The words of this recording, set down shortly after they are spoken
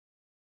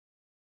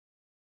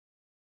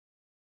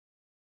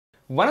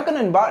வணக்கம்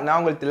நண்பா, நான்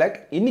உங்கள் திலக்.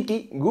 இன்னைக்கு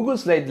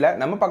கூகுள் ஸ்லைட்ல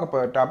நம்ம பார்க்க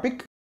போற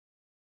டாபிக்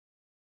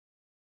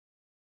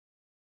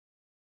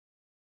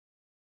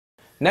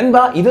நண்பா.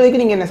 இது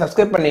வரைக்கும் நீங்க என்ன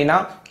சப்ஸ்கிரைப் பண்ணீங்கன்னா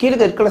கீழே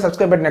இருக்கிற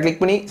சப்ஸ்கிரைப் பட்டனை கிளிக்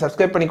பண்ணி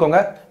சப்ஸ்கிரைப் பண்ணிக்கோங்க.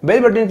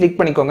 பெல் பட்டன் கிளிக்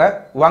பண்ணிக்கோங்க.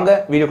 வாங்க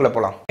வீடியோக்குள்ள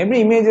போலாம். எப்படி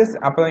இமேஜஸ்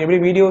அப்புறம் எப்படி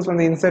வீடியோஸ்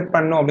வந்து இன்சர்ட்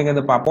பண்ணணும்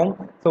அப்படிங்கறத பார்ப்போம்.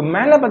 ஸோ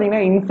மேல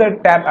பாத்தீங்கன்னா இன்சர்ட்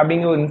டேப்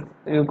அப்படிங்கிற ஒரு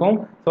இருக்கும்.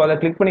 ஸோ அதை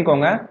கிளிக்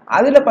பண்ணிக்கோங்க.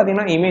 அதுல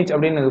பாத்தீங்கன்னா இமேஜ்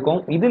அப்படின்னு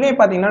இருக்கும். இதுலயே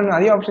பாத்தீங்கன்னா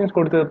நிறைய ஆப்ஷன்ஸ்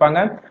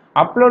கொடுத்துருப்பாங்க.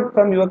 அப்லோட்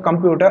ஃப்ரம் யுவர்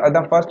கம்ப்யூட்டர்,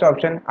 அதான் ஃபர்ஸ்ட்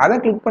ஆப்ஷன். அதை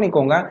கிளிக்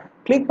பண்ணிக்கோங்க.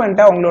 கிளிக்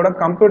பண்ணிட்டா உங்களோட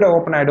கம்ப்யூட்டர்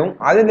ஓப்பன் ஆயிடும்.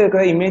 அதில்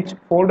இருக்கிற இமேஜ்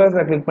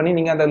ஃபோல்டர்ஸை கிளிக் பண்ணி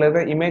நீங்க அதில்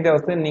இருக்கிற இமேஜை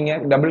வந்து நீங்க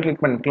டபுள்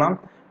கிளிக் பண்ணிக்கலாம்.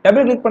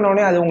 டபுள் கிளிக் பண்ண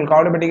உடனே அது உங்களுக்கு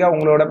ஆட்டோமேட்டிக்காக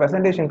உங்களோட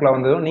ப்ரெசன்டேஷனுக்குள்ள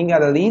வந்துடும். நீங்கள்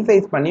அதை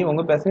ரீசைஸ் பண்ணி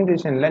உங்கள்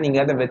ப்ரெசன்டேஷனில்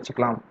நீங்கள் அதை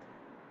வச்சுக்கலாம்.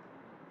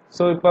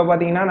 ஸோ இப்போ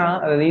பார்த்தீங்கன்னா நான்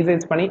அதை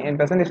ரீசைஸ் பண்ணி என்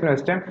ப்ரெசன்டேஷன்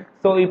வச்சிட்டேன்.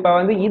 ஸோ இப்போ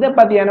வந்து இதை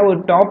பற்றியான ஒரு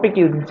டாபிக்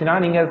இருந்துச்சுன்னா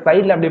நீங்கள்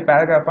சைடில் அப்படியே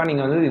பேராகிராஃபாக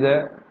நீங்கள் வந்து இதை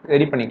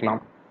ரெடி பண்ணிக்கலாம்.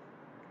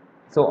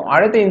 ஸோ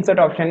அடுத்த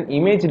இன்சர்ட் ஆப்ஷன்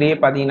இமேஜ்லேயே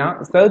பார்த்தீங்கன்னா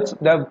சர்ச்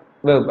த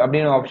வெப்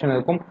அப்படின்னு ஒரு ஆப்ஷன்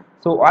இருக்கும்.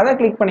 ஸோ அதை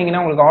கிளிக்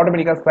பண்ணிங்கன்னா உங்களுக்கு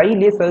ஆட்டோமேட்டிக்காக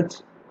சைட்லேயே சர்ச்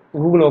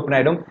கூகுள் ஓப்பன்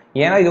ஆகிடும்.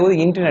 ஏன்னா இது ஒரு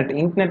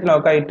இன்டர்நெட்டில்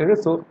ஒர்க் ஆகிட்டு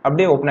இருக்கு. ஸோ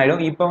அப்படியே ஓப்பன்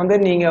ஆகிடும். இப்போ வந்து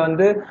நீங்கள்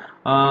வந்து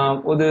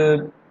ஒரு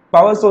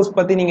பவர் சோர்ஸ்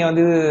பற்றி நீங்கள்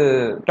வந்து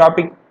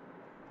டாபிக்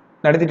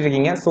நடத்திட்டு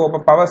இருக்கீங்க. ஸோ அப்போ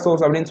பவர்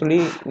சோர்ஸ் அப்படின்னு சொல்லி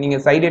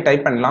நீங்கள் சைடே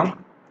டைப் பண்ணலாம்.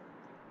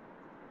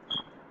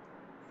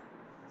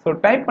 ஸோ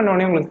டைப் பண்ண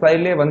உடனே உங்களுக்கு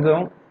சைட்லேயே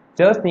வந்துடும்.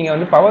 ஜஸ்ட் நீங்கள்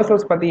வந்து பவர்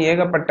சோர்ஸ் பற்றி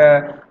ஏகப்பட்ட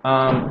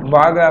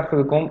பாராகிராஃப்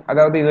இருக்கும்.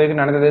 அதாவது இது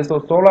வரைக்கும் நடந்தது. ஸோ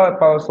சோலார்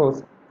பவர் சோர்ஸ்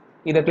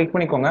இதை கிளிக்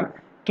பண்ணிக்கோங்க.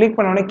 கிளிக்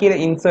பண்ண உடனே கீழே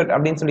இன்சர்ட்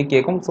அப்படின்னு சொல்லி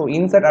கேட்கும். ஸோ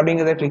இன்சர்ட்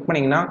அப்படிங்கிறத கிளிக்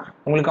பண்ணிங்கன்னா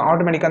உங்களுக்கு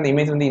ஆட்டோமேட்டிக்காக அந்த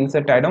இமேஜ் வந்து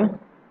இன்சர்ட் ஆகிடும்.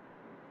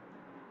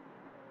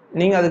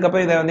 நீங்கள்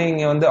அதுக்கப்புறம் இதை வந்து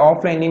நீங்கள் வந்து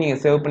ஆஃப்லைன்லேயும்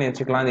நீங்கள் சேவ் பண்ணி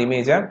வச்சுக்கலாம் இந்த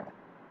இமேஜை.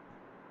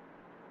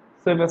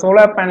 ஸோ இப்போ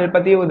சோலார் பேனல்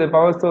பற்றி ஒரு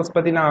பவர் சோர்ஸ்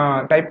பற்றி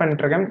நான் டைப்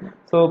பண்ணிட்டுருக்கேன்.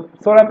 ஸோ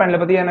சோலார் பேனலை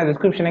பற்றியான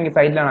டிஸ்கிரிப்ஷனை இங்கே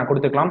சைடில் நான்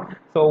கொடுத்துக்கலாம்.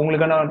 ஸோ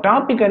உங்களுக்கான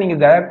டாப்பிக்கை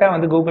நீங்கள் டேரெக்டாக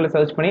வந்து கூகுளில்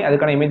சர்ச் பண்ணி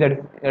அதுக்கான இமேஜ்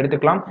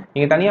எடுத்துக்கலாம்.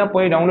 நீங்கள் தனியாக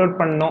போய் டவுன்லோட்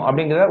பண்ணணும்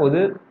அப்படிங்கிற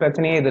ஒரு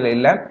பிரச்சனையே இதில்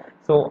இல்லை.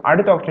 ஸோ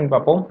அடுத்த ஆப்ஷன்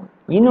பார்ப்போம்.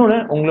 இன்னொன்று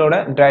உங்களோட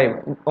டிரைவ்,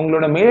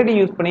 உங்களோட மெயில் ஐடி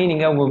யூஸ் பண்ணி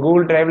நீங்கள் உங்கள்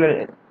கூகுள் டிரைவில்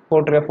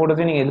போட்டுருக்க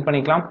ஃபோட்டோஸையும் நீங்கள் இது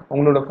பண்ணிக்கலாம்.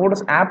 உங்களோட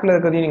ஃபோட்டோஸ் ஆப்பில்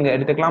இருக்கிறதையும் நீங்கள்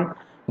எடுத்துக்கலாம்.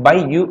 பை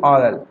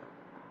URL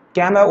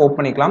கேமரா ஓப்பன்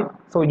பண்ணிக்கலாம்.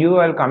 ஸோ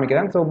URL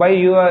காமிக்கிறேன். ஸோ பை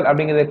URL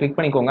அப்படிங்கிறத கிளிக்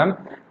பண்ணிக்கோங்க.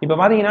 இப்போ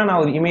பார்த்தீங்கன்னா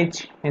நான் ஒரு இமேஜ்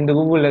இந்த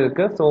கூகுளில்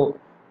இருக்குது. ஸோ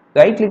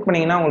ரைட் கிளிக்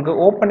பண்ணிங்கன்னா உங்களுக்கு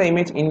open the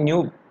image in new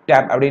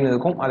tab அப்படின்னு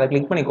இருக்கும். அதை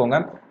கிளிக் பண்ணிக்கோங்க.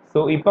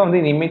 ஸோ இப்போ வந்து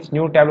இந்த இமேஜ்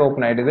நியூ டேப்ல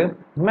ஓப்பன் ஆகிடுது.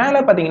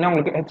 மேலே பார்த்தீங்கன்னா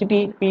உங்களுக்கு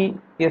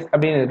HTTPS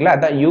அப்படின்னு இருக்குல்ல,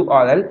 அதான்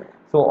URL.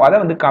 ஸோ அதை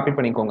வந்து காப்பி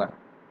பண்ணிக்கோங்க.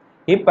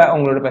 இப்போ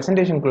உங்களோட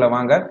ப்ரெசன்டேஷனுக்குள்ளே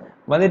வாங்க.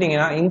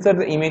 வந்துட்டீங்கன்னா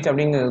இன்சர்ட் இமேஜ்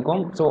அப்படிங்கிறது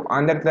இருக்கும். ஸோ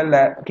அந்த இடத்துல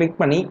கிளிக்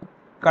பண்ணி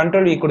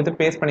Ctrl V கொடுத்து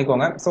பேஸ்ட்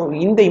பண்ணிக்கோங்க. ஸோ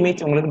இந்த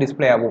இமேஜ் உங்களுக்கு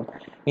டிஸ்பிளே ஆகும்.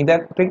 இதை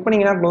கிளிக்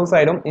பண்ணிங்கன்னா க்ளோஸ்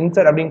ஆகிடும்.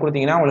 இன்சர்ட் அப்படின்னு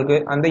கொடுத்தீங்கன்னா உங்களுக்கு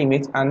அந்த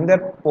இமேஜ் அந்த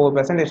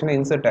ப்ரெசன்டேஷனில்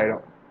இன்சர்ட்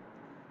ஆகிடும்.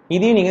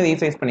 இதையும் நீங்கள்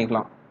ரீசைஸ்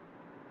பண்ணிக்கலாம்.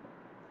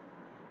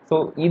 ஸோ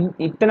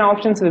இத்தனை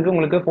ஆப்ஷன்ஸ் இருக்குது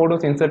உங்களுக்கு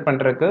ஃபோட்டோஸ் இன்சர்ட்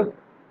பண்ணுறதுக்கு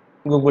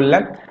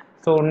கூகுளில்.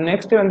 ஸோ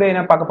நெக்ஸ்ட் வந்து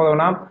என்ன பார்க்க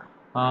போகிறோம்னா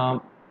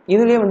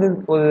இதுலேயே வந்து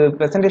ஒரு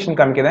ப்ரெசன்டேஷன்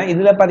காமிக்கிறேன்.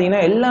 இதில் பார்த்தீங்கன்னா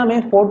எல்லாமே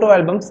ஃபோட்டோ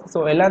ஆல்பம்ஸ். ஸோ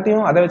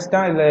எல்லாத்தையும் அதை வச்சு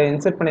தான் இதில்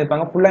இன்சர்ட்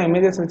பண்ணியிருப்பாங்க. ஃபுல்லாக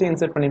இமேஜஸ் வச்சு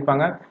இன்சர்ட்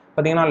பண்ணியிருப்பாங்க.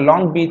 பார்த்தீங்கன்னா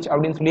லாங் பீச்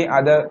அப்படின்னு சொல்லி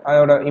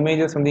அதோட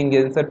இமேஜஸ் வந்து இங்கே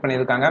இன்சர்ட்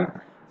பண்ணியிருக்காங்க.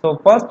 ஸோ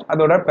ஃபர்ஸ்ட்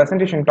அதோட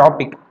ப்ரெசன்டேஷன்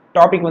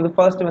டாபிக் வந்து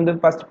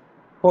ஃபர்ஸ்ட்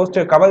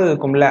போஸ்டர் கவர்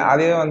இருக்கும்ல,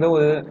 அதே வந்து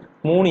ஒரு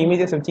 3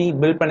 இமேஜஸ் வச்சு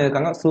பில்ட்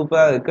பண்ணியிருக்காங்க.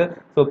 சூப்பராக இருக்குது.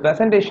 ஸோ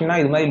ப்ரெசன்டேஷன்னா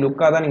இது மாதிரி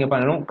லுக்காக தான் நீங்கள்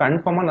பண்ணணும்.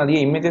 கன்ஃபார்மாக நிறைய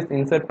இமேஜஸ்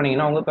இன்சர்ட்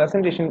பண்ணிங்கன்னா உங்கள்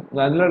ப்ரெசன்டேஷன்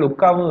நல்ல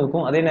லுக்காகவும்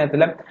இருக்கும். அதே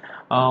நேரத்தில்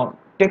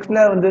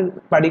டெக்ஸ்ட்டில் வந்து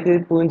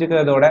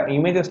புரிஞ்சுக்கிறதோட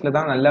இமேஜஸில்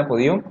தான் நல்லா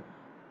புரியும்.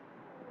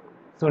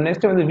 ஸோ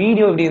நெக்ஸ்ட் வந்து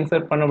வீடியோ எப்படி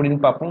இன்சர்ட் பண்ண அப்படின்னு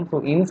பார்ப்போம். ஸோ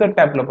இன்சர்ட்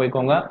டேப்பில்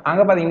போய்க்கோங்க.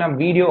 அங்கே பார்த்தீங்கன்னா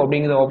வீடியோ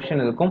அப்படிங்கிற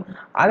ஆப்ஷன் இருக்கும்.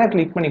 அதை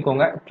கிளிக்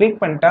பண்ணிக்கோங்க. கிளிக்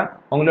பண்ணிட்டா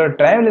உங்களோட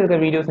டிரைவில் இருக்கிற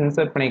வீடியோஸ்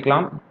இன்சர்ட்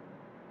பண்ணிக்கலாம்.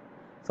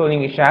 ஸோ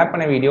நீங்கள் ஷேர்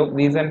பண்ண வீடியோ,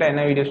 ரீசெண்டாக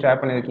என்ன வீடியோ ஷேர்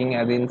பண்ணியிருக்கீங்க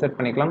அது இன்சர்ட்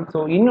பண்ணிக்கலாம். ஸோ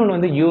இன்னொன்று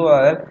வந்து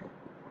URL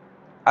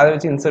அதை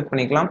வச்சு இன்சர்ட்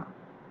பண்ணிக்கலாம்.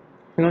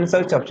 இன்னொன்று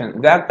சர்ச் ஆப்ஷன்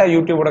டேரெக்டாக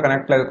யூடியூபோட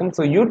கனெக்டில் இருக்கும்.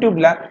 ஸோ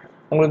யூடியூப்பில்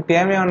உங்களுக்கு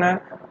தேவையான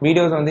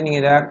வீடியோஸ் வந்து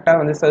நீங்கள் டேரெக்டாக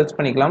வந்து சர்ச்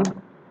பண்ணிக்கலாம்.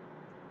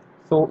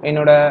 ஸோ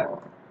என்னோட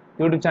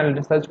யூடியூப்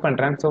சேனல் சர்ச்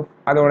பண்ணுறேன். ஸோ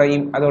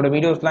அதோட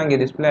வீடியோஸ்லாம் இங்கே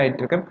டிஸ்பிளே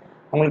ஆகிட்டு இருக்கு.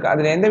 உங்களுக்கு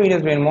அதில் எந்த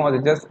வீடியோஸ் வேணுமோ அதை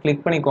ஜஸ்ட்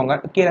கிளிக் பண்ணிக்கோங்க.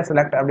 கீழே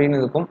செலக்ட் அப்படின்னு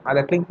இருக்கும்.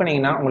 அதை கிளிக்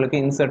பண்ணிங்கன்னா உங்களுக்கு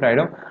இன்சர்ட்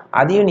ஆகிடும்.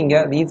 அதையும்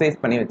நீங்கள் ரீசைஸ்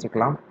பண்ணி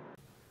வச்சுக்கலாம்.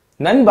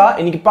 நண்பா,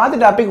 இன்னைக்கு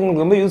பார்த்த டாபிக்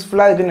உங்களுக்கு ரொம்ப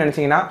யூஸ்ஃபுல்லாக இருக்குன்னு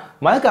நினச்சிங்கன்னா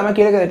மறக்காம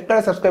கீழே ரெட்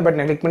கலர் சப்ஸ்கிரைப்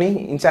பட்டனை கிளிக் பண்ணி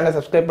இந்த சேனலை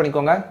சப்ஸ்கிரைப்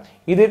பண்ணிக்கோங்க.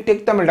 இது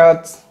டெக் தமிழ்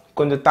டாட்ஸ்,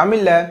 கொஞ்சம்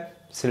தமிழில்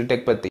சில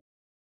டெக் பற்றி.